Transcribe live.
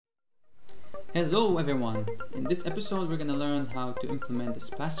Hello everyone! In this episode we're going to learn how to implement the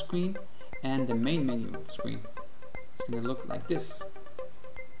splash screen and the main menu screen. It's going to look like this.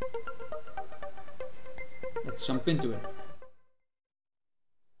 Let's jump into it.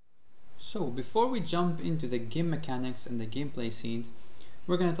 So before we jump into the game mechanics and the gameplay scenes,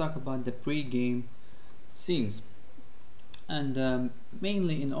 we're going to talk about the pre-game scenes. And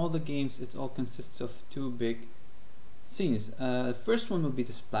mainly in all the games it all consists of two big scenes. The first one will be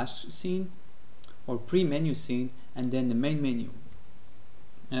the splash scene or pre-menu scene, and then the main menu.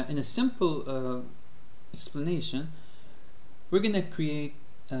 In a simple explanation, we're gonna create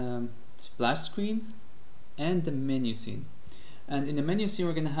splash screen and the menu scene. And in the menu scene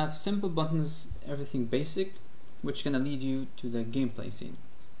we're gonna have simple buttons, everything basic, which gonna lead you to the gameplay scene.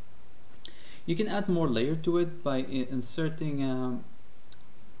 You can add more layer to it by inserting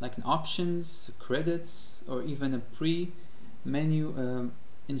like an options, credits, or even a pre-menu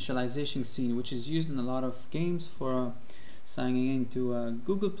initialization scene, which is used in a lot of games for signing into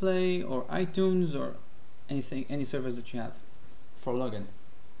Google Play or iTunes or any service that you have for login.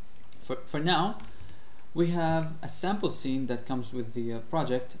 For now, we have a sample scene that comes with the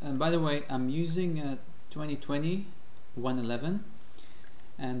project. And by the way, I'm using 2020 1.11,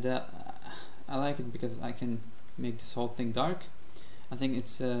 and I like it because I can make this whole thing dark. I think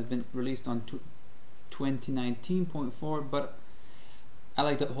it's been released on 2019.4, but I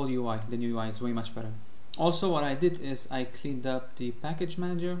like the whole UI. The new UI is way much better. Also, what I did is I cleaned up the package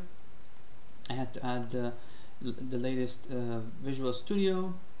manager. I had to add the latest Visual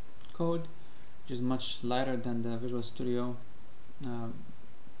Studio code, which is much lighter than the Visual Studio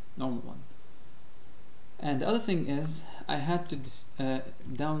normal one. And the other thing is I had to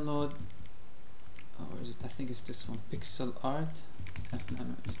download, where is it? I think it's this one, Pixel Art. If I'm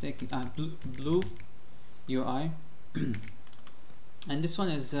not mistaken, Blue UI. And this one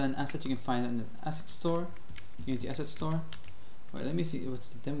is an asset you can find in the asset store, Unity asset store. Wait, let me see what's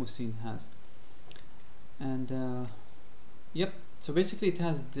the demo scene has. And yep, so basically it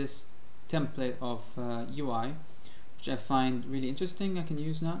has this template of UI, which I find really interesting. I can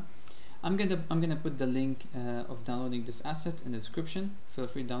use now. I'm gonna put the link of downloading this asset in the description. Feel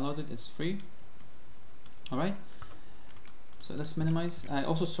free to download it, it's free. Alright, so let's minimize. I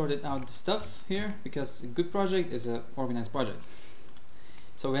also sorted out the stuff here because a good project is an organized project.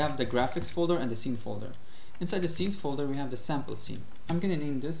 So we have the graphics folder and the scene folder. Inside the scenes folder we have the sample scene. I'm gonna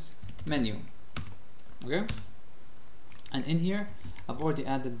name this menu. Okay? And in here I've already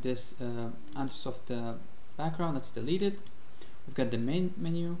added this Antarsoft background. Let's delete it. We've got the main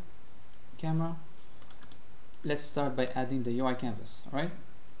menu, camera. Let's start by adding the UI canvas. Alright?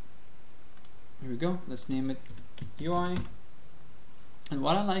 Here we go. Let's name it UI. And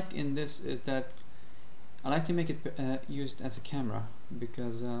what I like in this is that I like to make it used as a camera,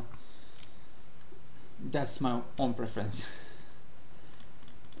 because that's my own preference.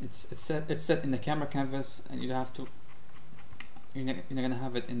 It's set in the camera canvas, and you're not gonna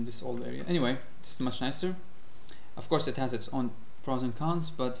have it in this old area. Anyway, it's much nicer. Of course, it has its own pros and cons,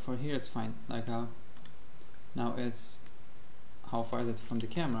 but for here it's fine. Like now it's, how far is it from the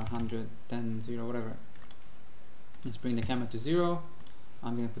camera? 100, 10, 0, whatever. Let's bring the camera to 0.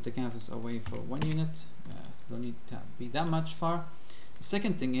 I'm going to put the canvas away for 1 unit. Don't need to be that much far. The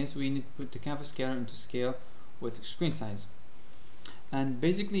second thing is we need to put the canvas scaler into scale with screen size. And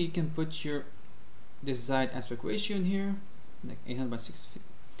basically you can put your desired aspect ratio in here, like 800 by 650.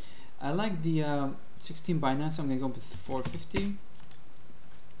 I like the 16 by 9, so I'm going to go with 450.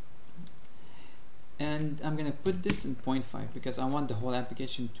 And I'm going to put this in 0.5 because I want the whole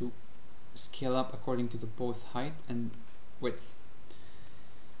application to scale up according to the both height and width.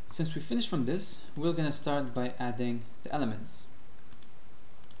 Since we finished from this, we're gonna start by adding the elements.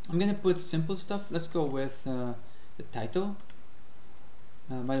 I'm gonna put simple stuff. Let's go with the title.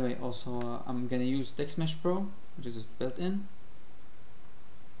 By the way, also I'm gonna use Text Mesh Pro, which is built in.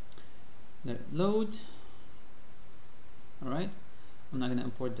 Let it load. Alright, I'm not gonna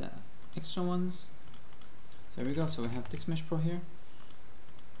import the extra ones. So there we go. So we have Text Mesh Pro here.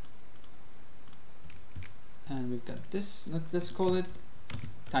 And we've got this, let's call it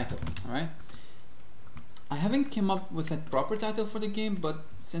title. Alright, I haven't come up with a proper title for the game, but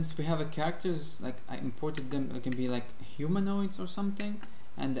since we have a characters, like I imported them, it can be like humanoids or something,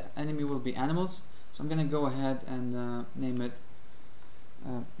 and the enemy will be animals. So I'm gonna go ahead and name it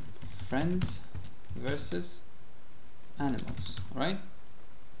Friends versus Animals. Alright,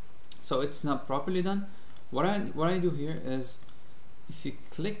 so it's not properly done. What I do here is, if you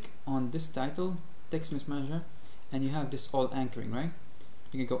click on this title, Text Mesh Manager, and you have this all anchoring, right?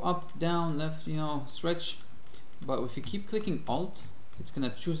 You can go up, down, left, stretch, but if you keep clicking Alt, it's gonna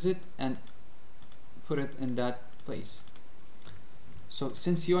choose it and put it in that place. So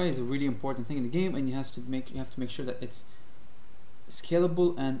since UI is a really important thing in the game, and you have to make sure that it's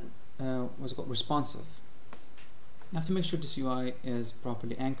scalable and what's it called, responsive. You have to make sure this UI is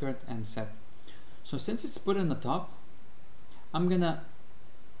properly anchored and set. So since it's put on the top, I'm gonna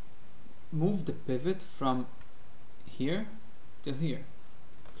move the pivot from here to here,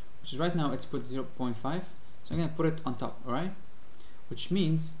 which is right now it's put 0.5. So I'm gonna put it on top, alright? Which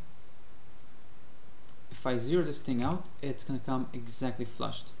means if I zero this thing out, it's gonna come exactly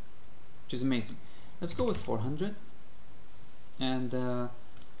flushed, which is amazing. Let's go with 400, and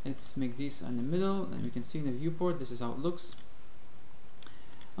let's make these in the middle, and we can see in the viewport this is how it looks.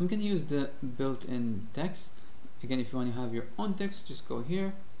 I'm gonna use the built-in text. Again, if you want to have your own text, just go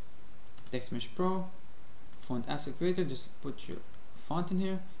here, Text Mesh Pro, font asset creator, just put your font in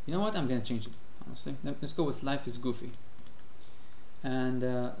here. You know what, I'm gonna change it, honestly. Let's go with Life is Goofy, and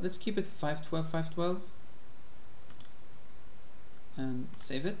let's keep it 512 and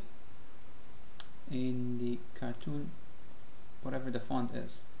save it in the cartoon, whatever the font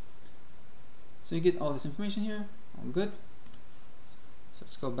is. So you get all this information here, all good. So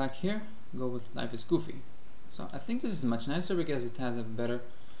let's go back here, go with Life is Goofy. So I think this is much nicer because it has a better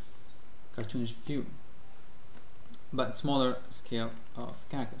cartoonish view, but smaller scale of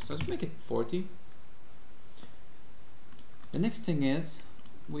characters. So let's make it 40. The next thing is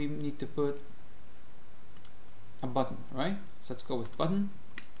we need to put a button, right? So let's go with button.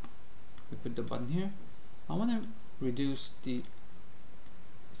 We put the button here. I want to reduce the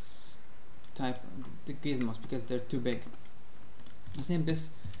type, the gizmos, because they're too big. Let's name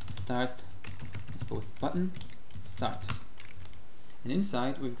this start. Let's go with button start. And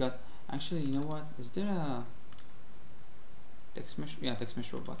inside we've got, actually, you know what? Is there a text mesh? Yeah, text mesh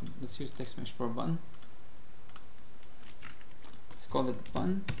pro button. Let's use text mesh pro button. Let's call it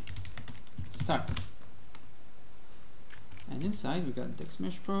button start. And inside we got text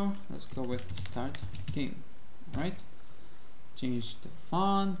mesh pro. Let's go with start game. All right. Change the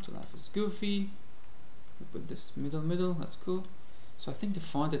font to Life is Goofy. We put this middle. That's cool. So I think the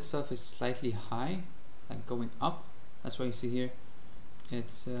font itself is slightly high, like going up. That's why you see here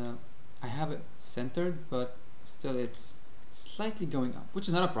it's I have it centered, but still it's slightly going up, which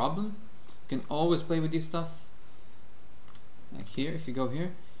is not a problem. You can always play with this stuff. Like here, if you go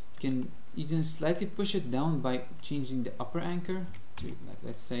here, you can slightly push it down by changing the upper anchor to, like,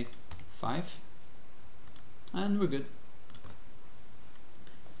 let's say 5, and we're good.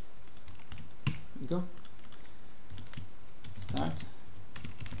 Here we go. Start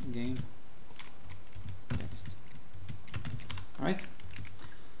game text. Alright,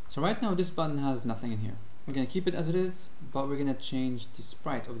 so right now this button has nothing in here. We're gonna keep it as it is, but we're gonna change the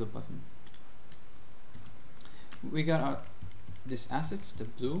sprite of the button. We got this assets, the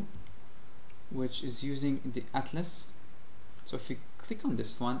blue, which is using the atlas. So if we click on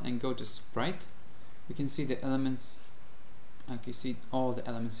this one and go to sprite, we can see the elements. Like you see all the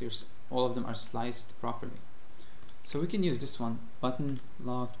elements here, all of them are sliced properly. So we can use this one, button,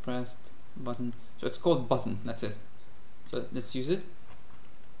 locked, pressed, button. So it's called button, that's it. So let's use it.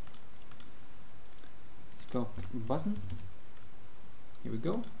 Let's go button. Here we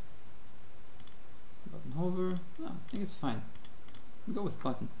go. Button hover. Oh, I think it's fine. We go with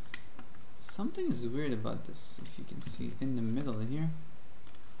button. Something is weird about this, if you can see in the middle in here.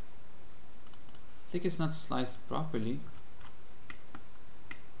 I think it's not sliced properly.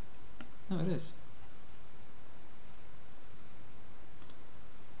 No, it is.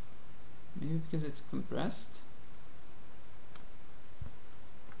 Maybe because it's compressed.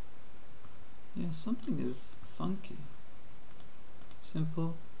 Yeah, something is funky.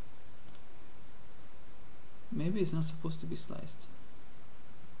 Simple. Maybe it's not supposed to be sliced.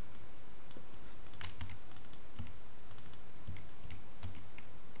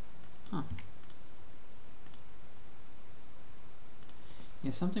 Huh.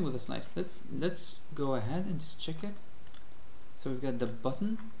 Yeah, something with a slice. Let's go ahead and just check it. So we've got the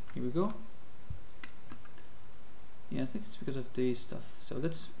button. Here we go. Yeah, I think it's because of the stuff. So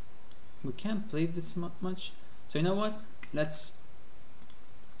we can't play this much. So you know what? The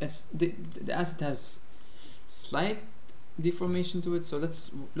asset has slight deformation to it. So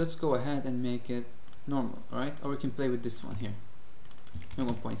let's go ahead and make it normal, alright? Or we can play with this one here.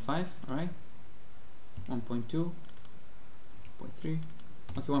 1.5, alright? 1.2, 0.3.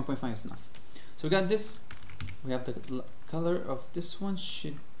 Okay, 1.5 is enough. So we got this. We have the color of this one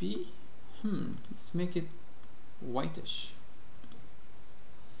should be, let's make it whitish,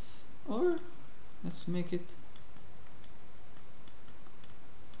 or let's make it,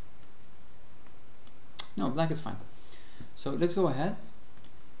 no, black is fine. So let's go ahead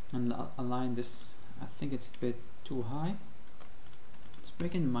and align this I think it's a bit too high. Let's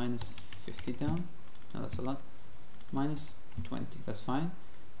break in -50 down. No, that's a lot. -20, that's fine.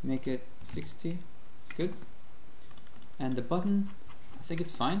 Make it 60, it's good. And the button, I think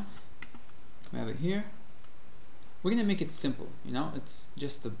it's fine. We have it here. We're gonna make it simple, you know, it's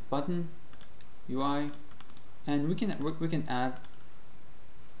just a button UI, and we can add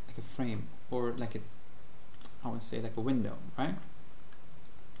like a frame, or like a, I want to say like a window, right?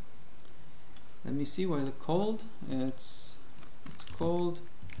 Let me see, what is it called? It's called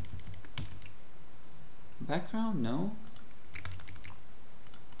background. No,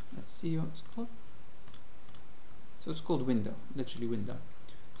 let's see what it's called. So it's called window, literally window.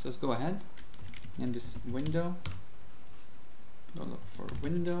 So let's go ahead, name this window. Go look for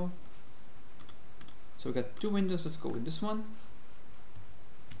window. So we got two windows. Let's go with this one.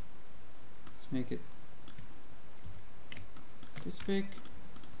 Let's make it this big.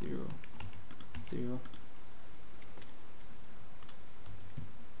 0, 0.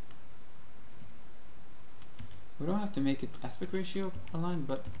 We don't have to make it aspect ratio aligned,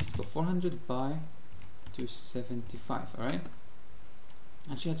 but let's go 400 by 275. All right.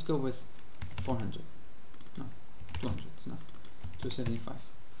 Actually, let's go with 400. No, 200 is enough.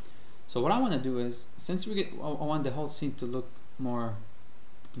 275. So what I want to do is, since I want the whole scene to look more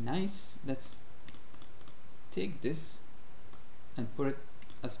nice, let's take this and put it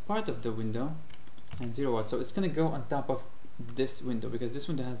as part of the window and 0 watt. So it's going to go on top of this window, because this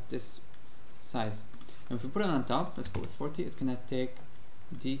window has this size. And if we put it on top, let's go with 40, it's going to take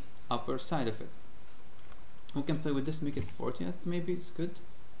the upper side of it. We can play with this, make it 40, maybe it's good.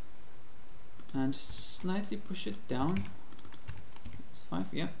 And just slightly push it down. It's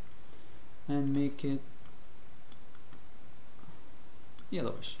 5, yeah. And make it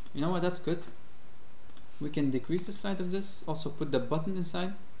yellowish. You know what, that's good. We can decrease the size of this, also put the button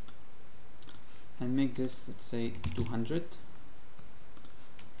inside, and make this, let's say 200,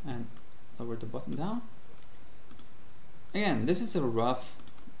 and lower the button down. Again, this is a rough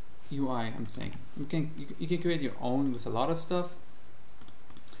UI, I'm saying. You can create your own with a lot of stuff.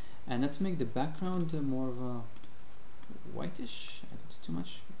 And let's make the background more of a whitish. That's too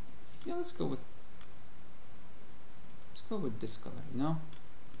much. Yeah, let's go with this color, you know.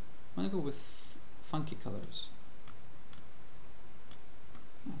 I want to go with funky colors.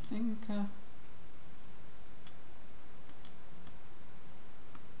 I think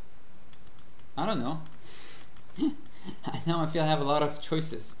I don't know. Now I feel I have a lot of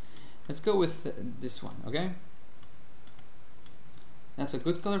choices. Let's go with this one, okay? That's a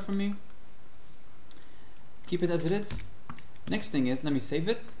good color for me. Keep it as it is. Next thing is, let me save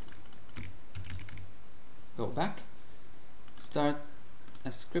it. Go back. Start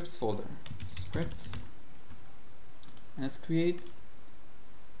a scripts folder. Scripts. And let's create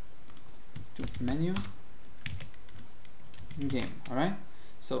menu game. Alright?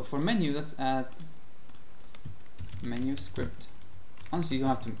 So for menu, let's add menu script. Honestly, you don't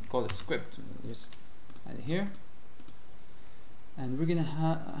have to call it script. Just add it here. And we're gonna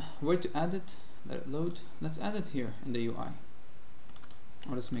have where to add it. Let it load. Let's add it here in the UI.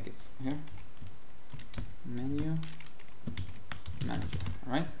 Or let's make it here. Menu manager.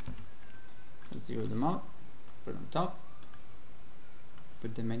 Alright. Let's zero them out. Put it on top.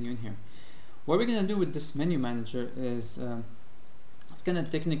 Put the menu in here. What we're gonna do with this menu manager is it's gonna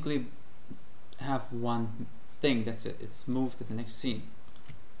technically have one thing. That's it. It's moved to the next scene.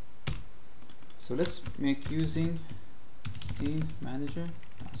 So let's make using scene manager.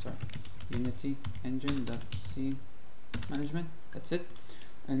 Unity engine dot scene management. That's it.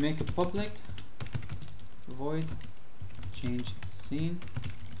 And make a public void change scene.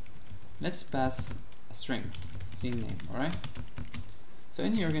 Let's pass a string scene name. All right. So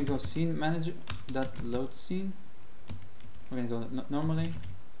in here we're gonna go scene manager dot load scene. We're gonna go normally,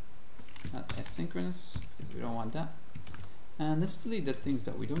 not asynchronous, because we don't want that. And let's delete the things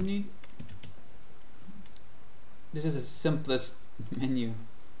that we don't need. This is the simplest menu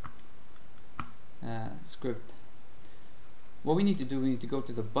script. What we need to do, we need to go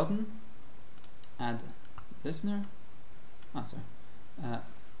to the button, add listener,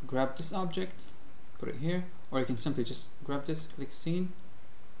 grab this object, put it here, or you can simply just grab this, click scene,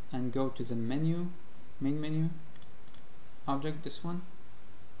 and go to the menu, main menu, object, this one,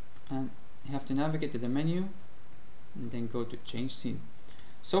 and you have to navigate to the menu, and then go to change scene.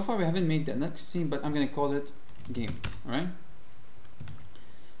 So far we haven't made the next scene, but I'm going to call it game. Alright,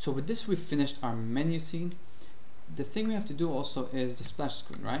 so with this we've finished our menu scene. The thing we have to do also is the splash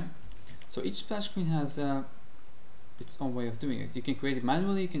screen, right? So each splash screen has its own way of doing it. You can create it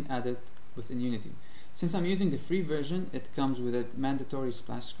manually, you can add it within Unity. Since I'm using the free version, it comes with a mandatory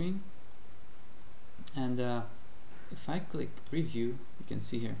splash screen. And if I click preview, you can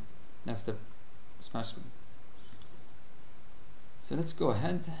see here, that's the splash screen. So let's go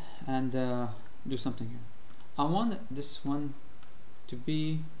ahead and do something here. I want this one to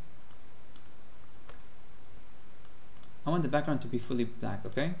be, I want the background to be fully black,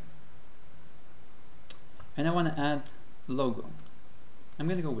 okay? And I want to add logo. I'm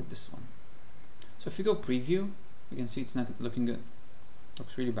gonna go with this one. So if you go preview, you can see it's not looking good.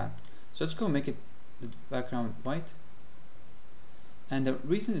 Looks really bad. So let's go make it the background white. And the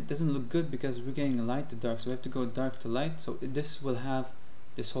reason it doesn't look good because we're getting light to dark, so we have to go dark to light. So this will have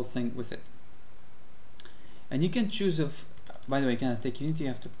this whole thing with it. And you can choose if, by the way, you cannot take Unity, you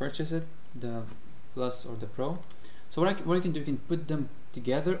have to purchase it, the Plus or the Pro. So what you can do, you can put them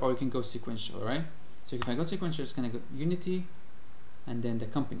together, or you can go sequential, right? So if I go sequential, it's gonna go Unity and then the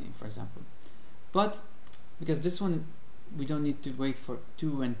company, for example. But because this one we don't need to wait for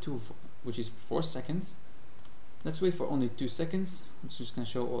 2 and 2, which is 4 seconds. Let's wait for only 2 seconds, which is going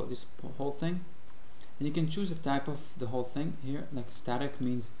to show all this whole thing. And you can choose the type of the whole thing here. Like static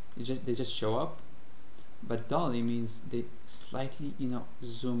means they just show up, but dolly means they slightly, you know,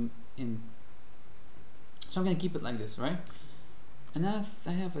 zoom in. So I'm going to keep it like this, right? And now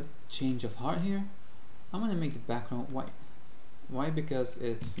I have a change of heart here. I'm going to make the background white. Why? Because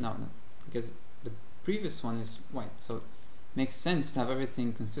it's because the previous one is white, so it makes sense to have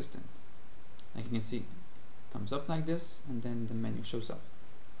everything consistent. Like you can see, it comes up like this, and then the menu shows up.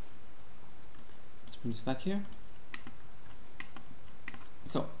 Let's bring this back here.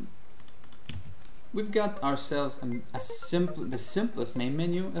 So we've got ourselves the simplest main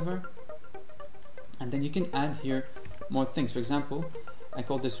menu ever, and then you can add here more things. For example, I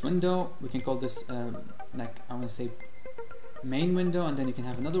call this window. We can call this like I want to say main window, and then you can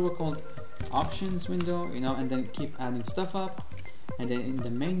have another one called options window, you know, and then keep adding stuff up. And then in the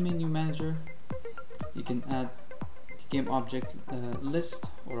main menu manager, you can add game object list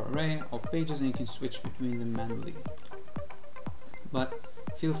or array of pages, and you can switch between them manually. But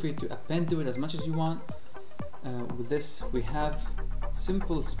feel free to append to it as much as you want. With this, we have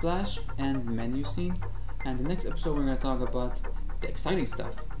simple splash and menu scene. And the next episode, we're going to talk about the exciting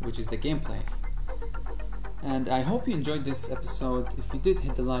stuff, which is the gameplay. And I hope you enjoyed this episode. If you did,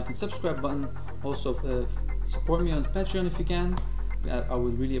 hit the like and subscribe button. Also, support me on Patreon if you can. I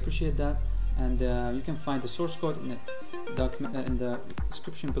would really appreciate that. And you can find the source code in the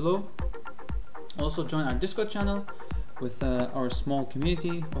description below. Also, join our Discord channel with our small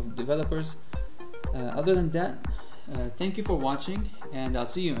community of developers. Other than that, thank you for watching, and I'll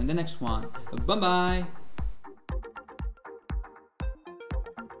see you in the next one. Bye bye.